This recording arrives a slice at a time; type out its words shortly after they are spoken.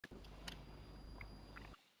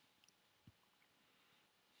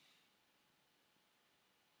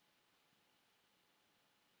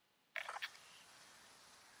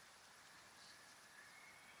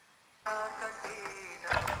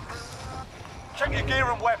Check your gear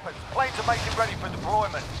and weapons. Planes are making ready for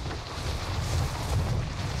deployment.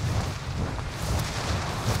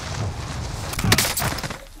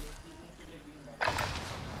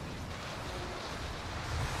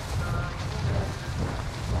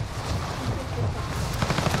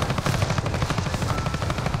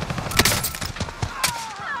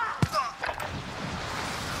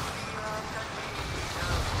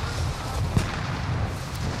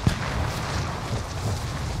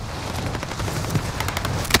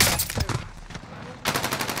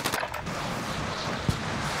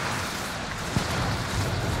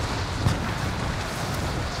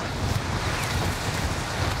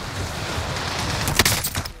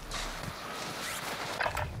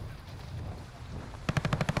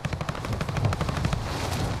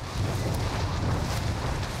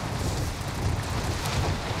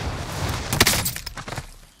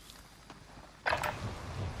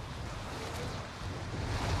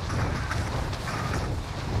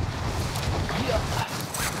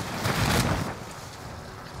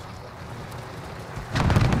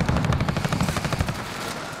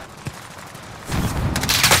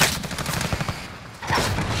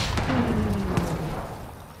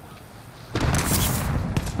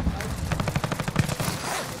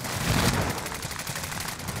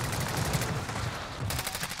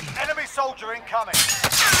 Soldier incoming.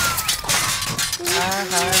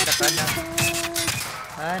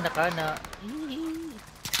 Nakana.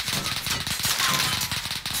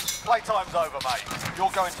 Playtime's over, mate.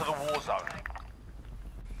 You're going to the war zone.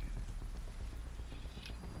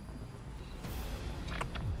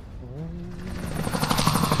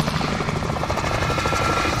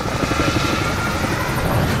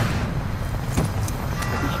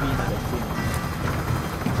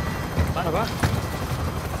 Mana ba?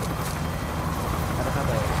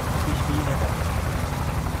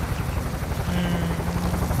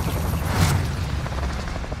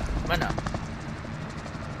 Mana?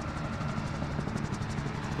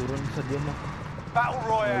 Turun stadium mo. Battle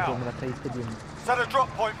Royale. Set a drop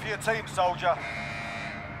point for your team, soldier.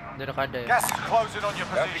 Dito kada eh. Gas is closing on your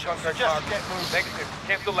position. Suggest you get moving. Negative.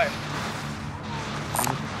 Keep to left.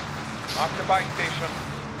 Mark the buying station.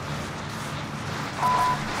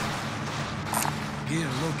 Gear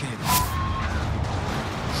located.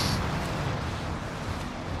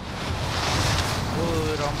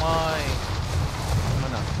 Ramai.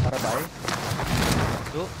 Mana? Para baik.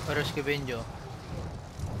 Tu, harus ke Benjo.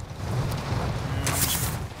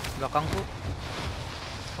 Belakangku.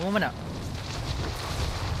 Kamu mana?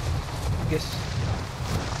 Guys.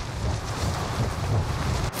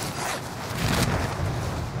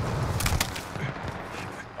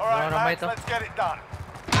 Alright, Ramai lads, tu. let's get it done.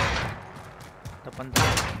 Depan tu.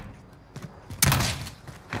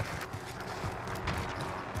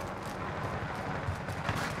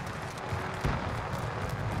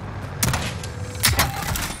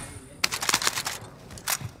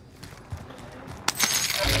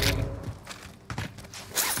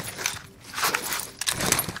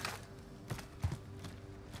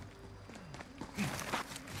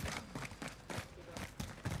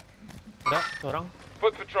 Ada orang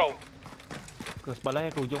Foot patrol. ke Palai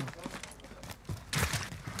ke ujung.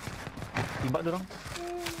 Tembak dia orang.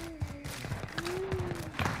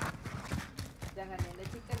 Jangan ada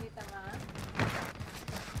chicken di tengah.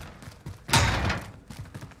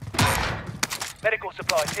 Medical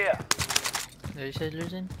supplies here. Dari saya dulu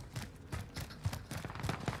Zin.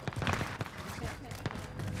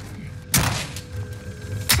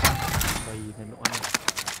 Bayi nano ano.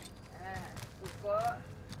 Ikut.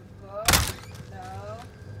 No.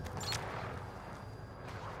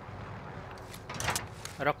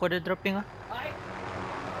 Aku ada dropping ah.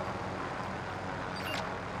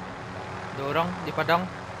 Dua orang di padang.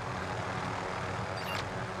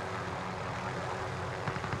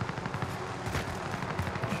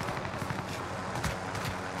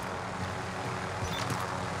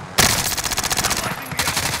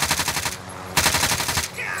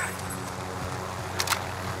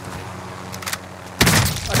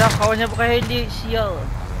 Ada kawannya pakai heli, sial.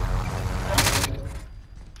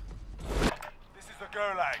 This is the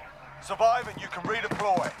Gulag. Survive and you can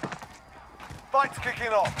redeploy. Fight's kicking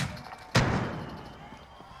off.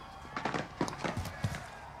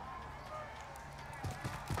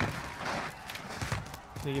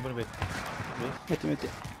 Ni gimana bet? Mati.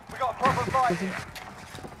 We got a proper fight here.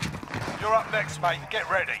 You're up next, mate. Get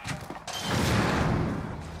ready.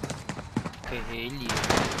 Pakai heli.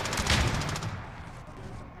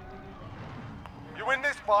 You win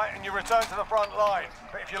this fight and you return to the front line.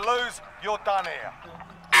 But if you lose, you're done here.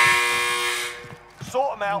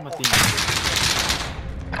 Sort them out. Mati.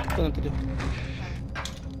 Tengah tu dia.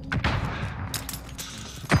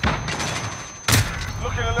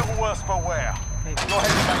 Looking a little worse for wear. You're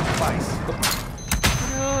heading back to base.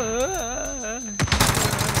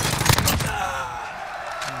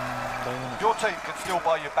 Baik mana? Your team can still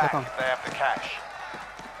buy you back Belakang. if they have the cash.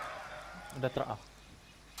 Ada truck ah.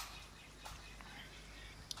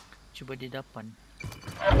 Cuba di depan.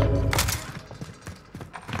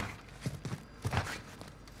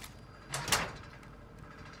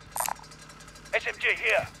 SMG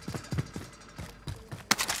here.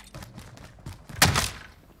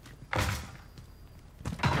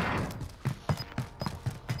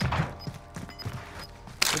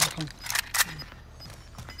 Belakang.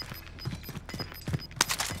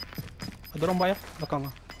 Ada orang bayar belakang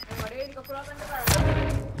ah. Mari dikepulaukan ke sana.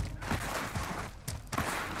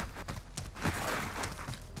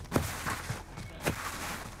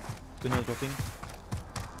 Tuna dropping.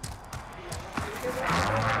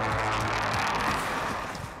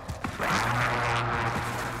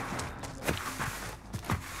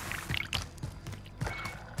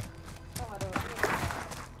 Oh, ada orang.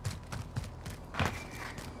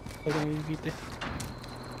 Ada yang gitu.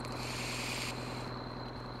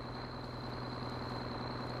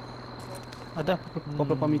 Ada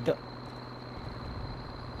beberapa meter.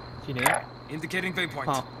 Sini ya. Indicating waypoint.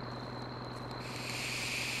 Ha.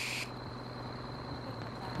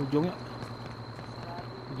 Ujungnya.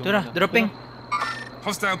 Ujung Tu dah, mana? dropping.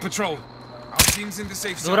 Hostile patrol. Our team's in the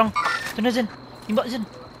safe Dua zone. orang. Tu dah Zen. Timbak Zen.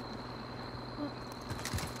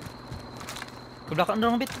 Ke belakang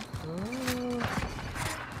dorang bit.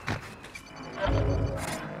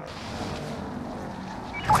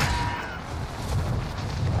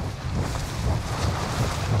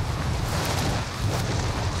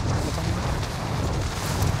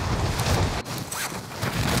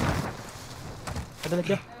 Ada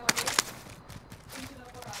lagi ah.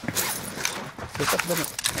 Dekat banget.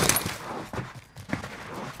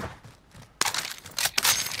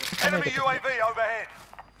 Enemy UAV overhead.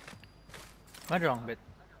 Mana dorang bit?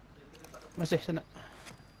 Masih sana.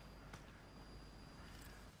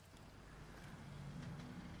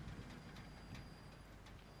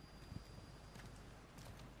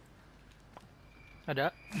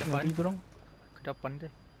 Ada. Depan. Lari dorang. Ke depan tu.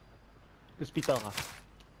 Hospital kah?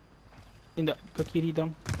 Tidak ke kiri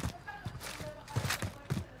dorang.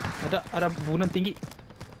 Ada bangunan tinggi.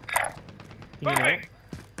 Tinggi naik.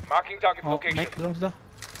 Marking target Oh, location. naik dorang sudah.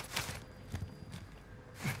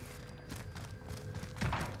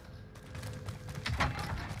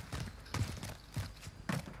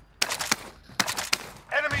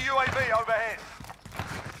 Enemy UAV overhead.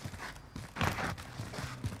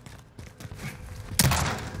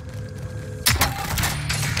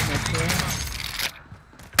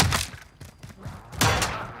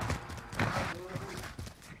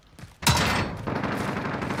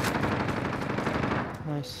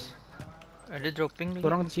 Nice. Ada dropping lagi.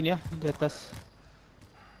 Dorang di sini ya, di atas.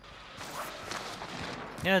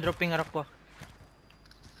 Ni ada dropping arah aku.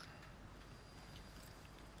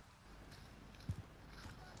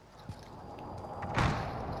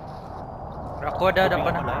 Arah aku ada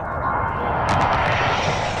depan ah. Palai.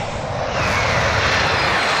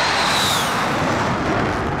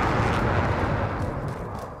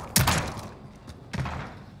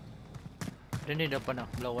 Dia ni depan ah,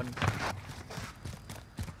 lawan.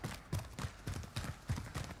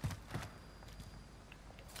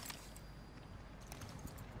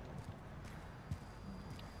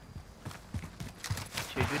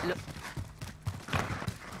 Cik duit lah.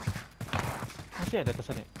 Masih ada atas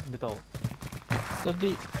sana. Dia tahu.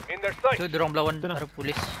 Tadi In their sight. Tu dorang berlawan Tu dah. arah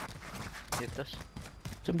polis. Di atas.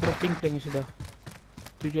 macam dropping tank sudah.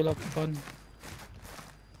 78.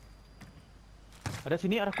 Ada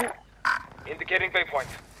sini arahku. Indicating waypoint.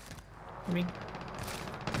 Coming.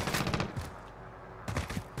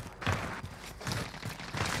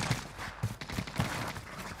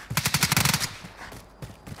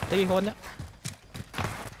 Lagi kawannya.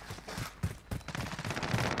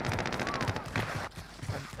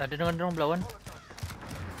 Ada dengan dorang berlawan.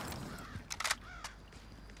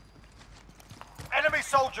 Enemy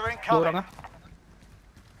soldier Dua incoming. orang ah.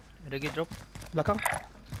 Ada lagi drop. Belakang.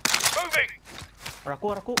 Moving.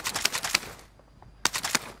 Arahku.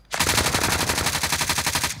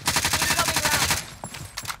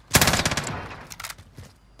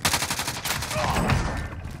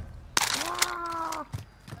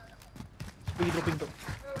 Pergi dropping tu.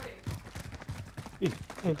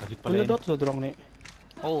 Boleh Palai. dot sudah dorang ni.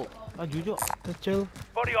 Oh, Ah jujur. Kecil.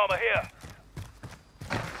 Body armor here.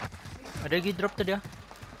 ada lagi drop tadi ah.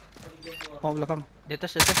 Oh belakang. Di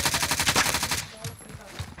atas, di atas.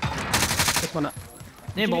 Terus mana?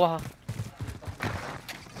 Ni bawah.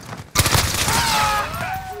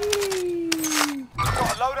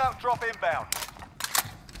 Got a loadout drop inbound.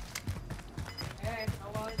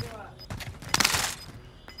 Awal je Pak.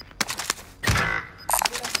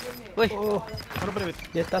 Woi, Oh, mana pada wait?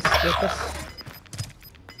 Di atas, di atas.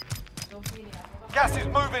 Zombie ni. Gas is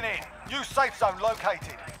moving in. New safe zone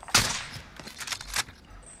located.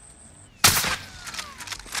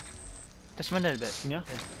 atas mana Albert? Sini ya.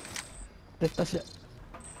 Di atas ya.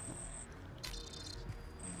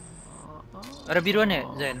 Ada biruan ni,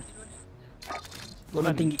 Zain.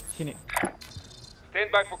 Golongan tinggi. Sini. Stand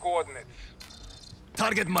by for coordinates.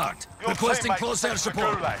 Target marked. Your Requesting teammates close air sent to the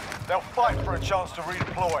support. Gulag. They'll fight for a chance to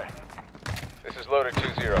redeploy. This is loader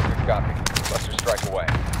 2-0. Good copy. Buster strike away.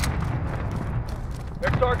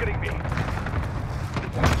 They're targeting me.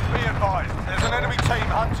 Be advised, there's an enemy team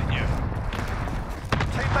hunting you.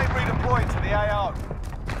 Teammate redeploying to the AO.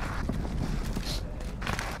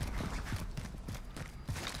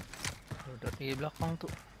 Di belakang tu.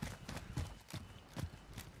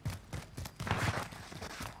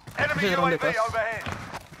 Enemy Masih orang di UAV atas. overhead.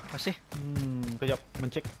 Masih? Kejap,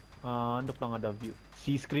 mencek. Anda pelang ada view.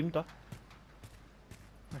 Si scream tu.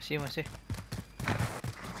 Masih. Masih.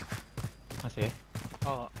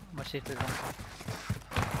 Oh, masih tu.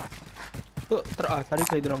 Oh, tadi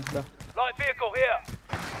kali dorang dah. Light vehicle here.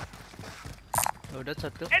 Oh, dah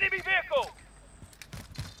satu. Enemy vehicle.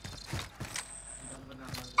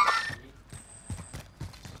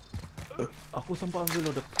 Aku sampai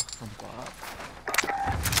ambil loader. Sampai.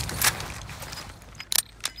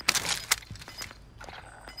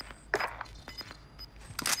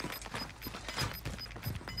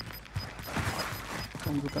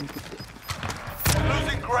 Rambutan putih.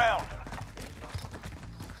 Losing ground.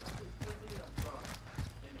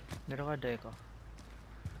 Dia dah ada kau.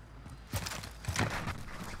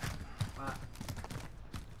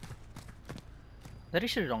 Dari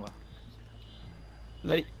sini dong kau.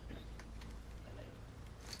 Lari.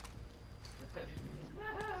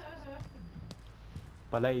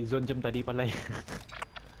 Palai zone jam tadi palai.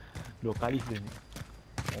 2 kali sudah ni.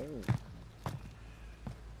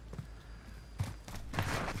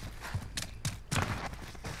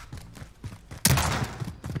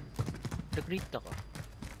 Ada kereta kau.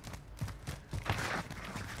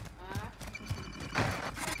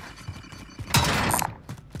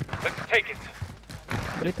 Let's take it.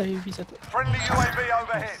 Berita heavy satu. Friendly UAV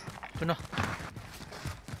overhead. Penuh.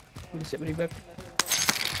 Boleh siap revive.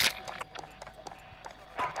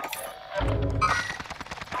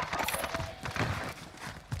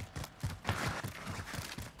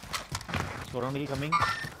 Seorang lagi coming.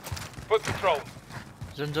 Foot patrol.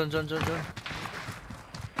 Zone.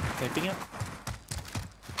 Typing ya.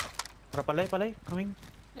 Palai coming.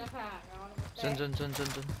 Zone.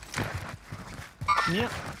 Ni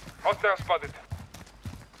ya. Hostile spotted.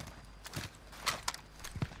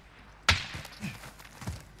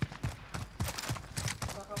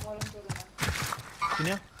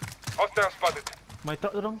 Sini ya. Hostile spotted. My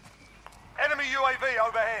truck tu dong. Enemy UAV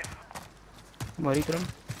overhead. Mari kurang.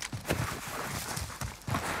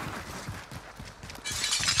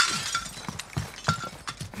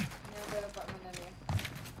 Ni ada dapat mana ni?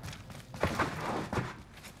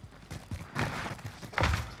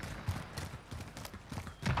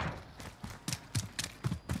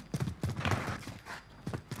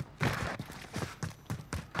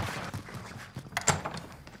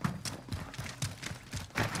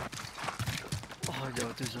 Oh,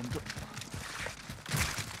 jauh tu zone tu.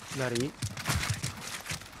 Lari.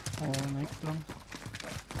 Oh, naik kurang.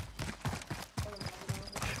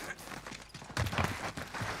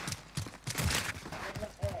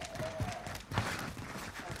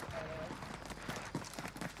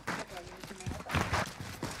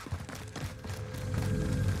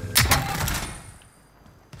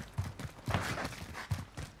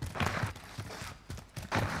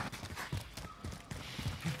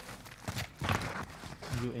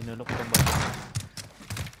 You analog combat.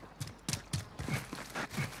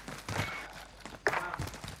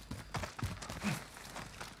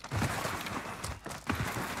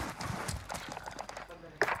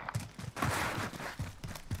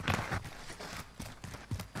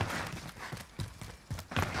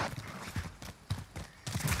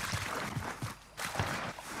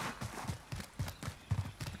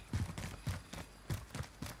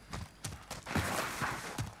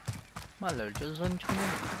 Malah je zone macam ni.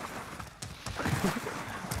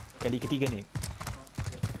 Kali ketiga ni.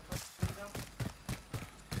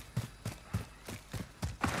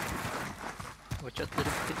 Watch out dari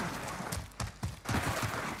kita.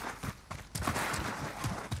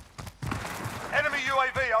 Enemy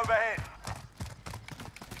UAV overhead.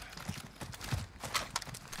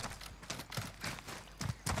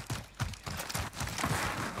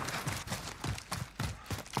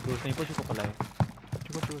 Dua sniper cukup Palai.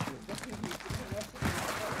 Cukup.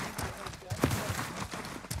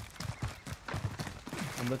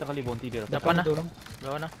 Ambil tak kali bounty dia. Depan lah. Ada orang.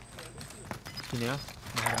 Lawan lah. Sini ya.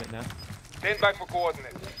 Mohammed na. Stand by for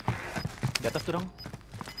coordinates. Di atas tu dong.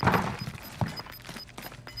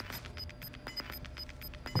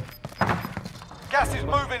 Gas is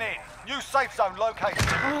moving in. New safe zone located.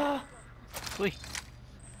 Wih.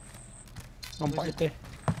 Nampak itu.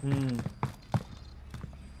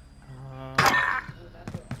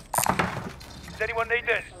 Does anyone need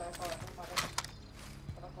this?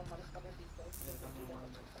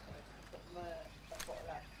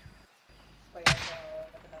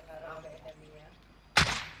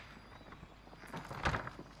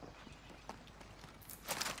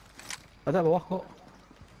 Ada bawah kok.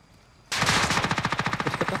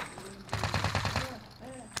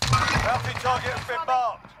 Bounty target has been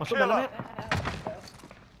marked. Masuk Kill dalam her. ya.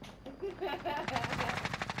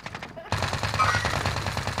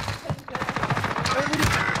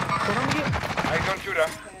 Korang lagi. Eyes on shooter.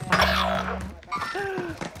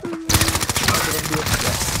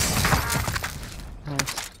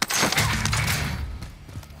 Nice.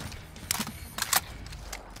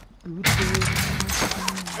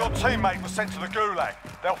 Your teammate was sent to the gulag.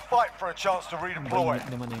 They'll fight for a chance to redeploy.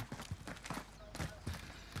 Di mana?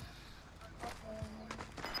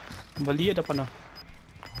 Bali ada depan lah.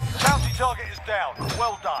 Bounty target is down.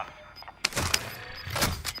 Well done.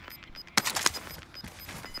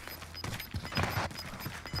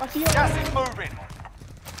 Gas is moving.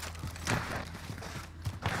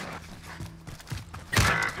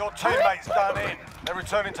 Your teammate's done in. They're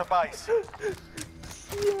returning to base.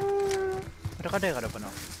 Ada kadang ada depan.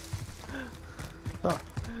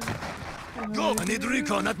 Go! I need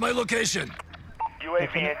recon at my location.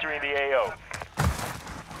 UAV entering the AO.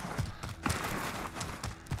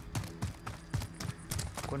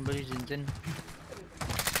 Kung bali Zinzen.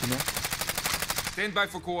 Sini. Stand by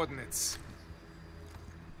for coordinates.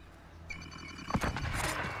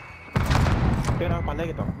 Pero Palai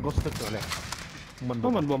gitu. Ghost tu oleh.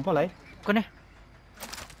 Mana bom Palai? Kau ni?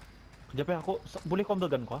 Kejap ya aku boleh kom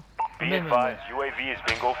gun kau. Be advised, UAV is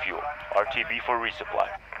bingo fuel. RTB for resupply.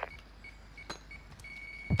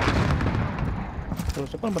 Tuh,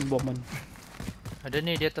 siapa ban bom man? Ada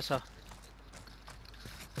ni di atas ah.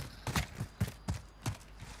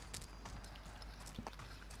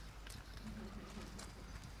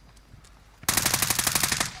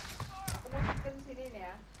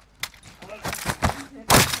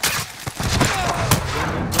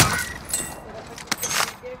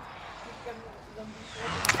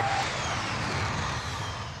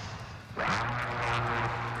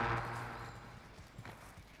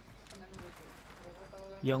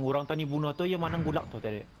 Yang orang tani bunuh tu yang mana gulak tu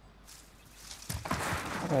tadi.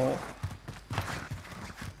 Oh.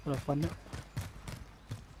 Depan nak.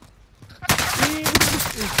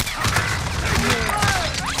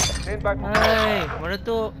 Stand by for Hai, mana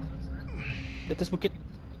tu? Di atas bukit.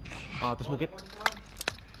 Atas bukit.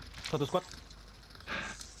 Satu squad.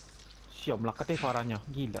 Siap melakat faranya.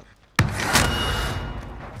 Gila.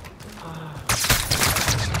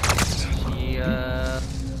 Siap.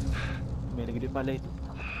 Mereka gede Palai tu.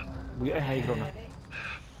 Bukit high ground lah.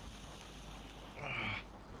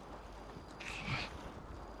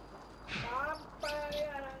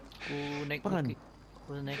 Aku naik Apaan? bukit. Aku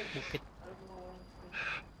naik bukit.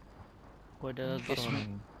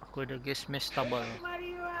 Aku ada gas mask tabal.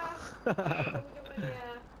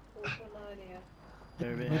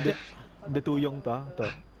 Dia tuyung tu ah. Tu.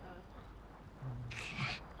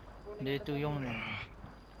 Dia tuyung ni.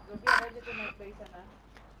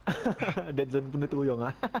 Dead zone pun dia tuyung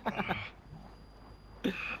ah.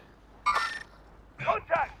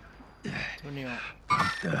 Contact! Tu ni oh.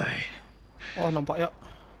 Oh, nampak ya.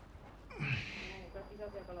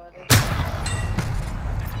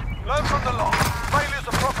 Learn from the loss. Failure's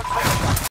a proper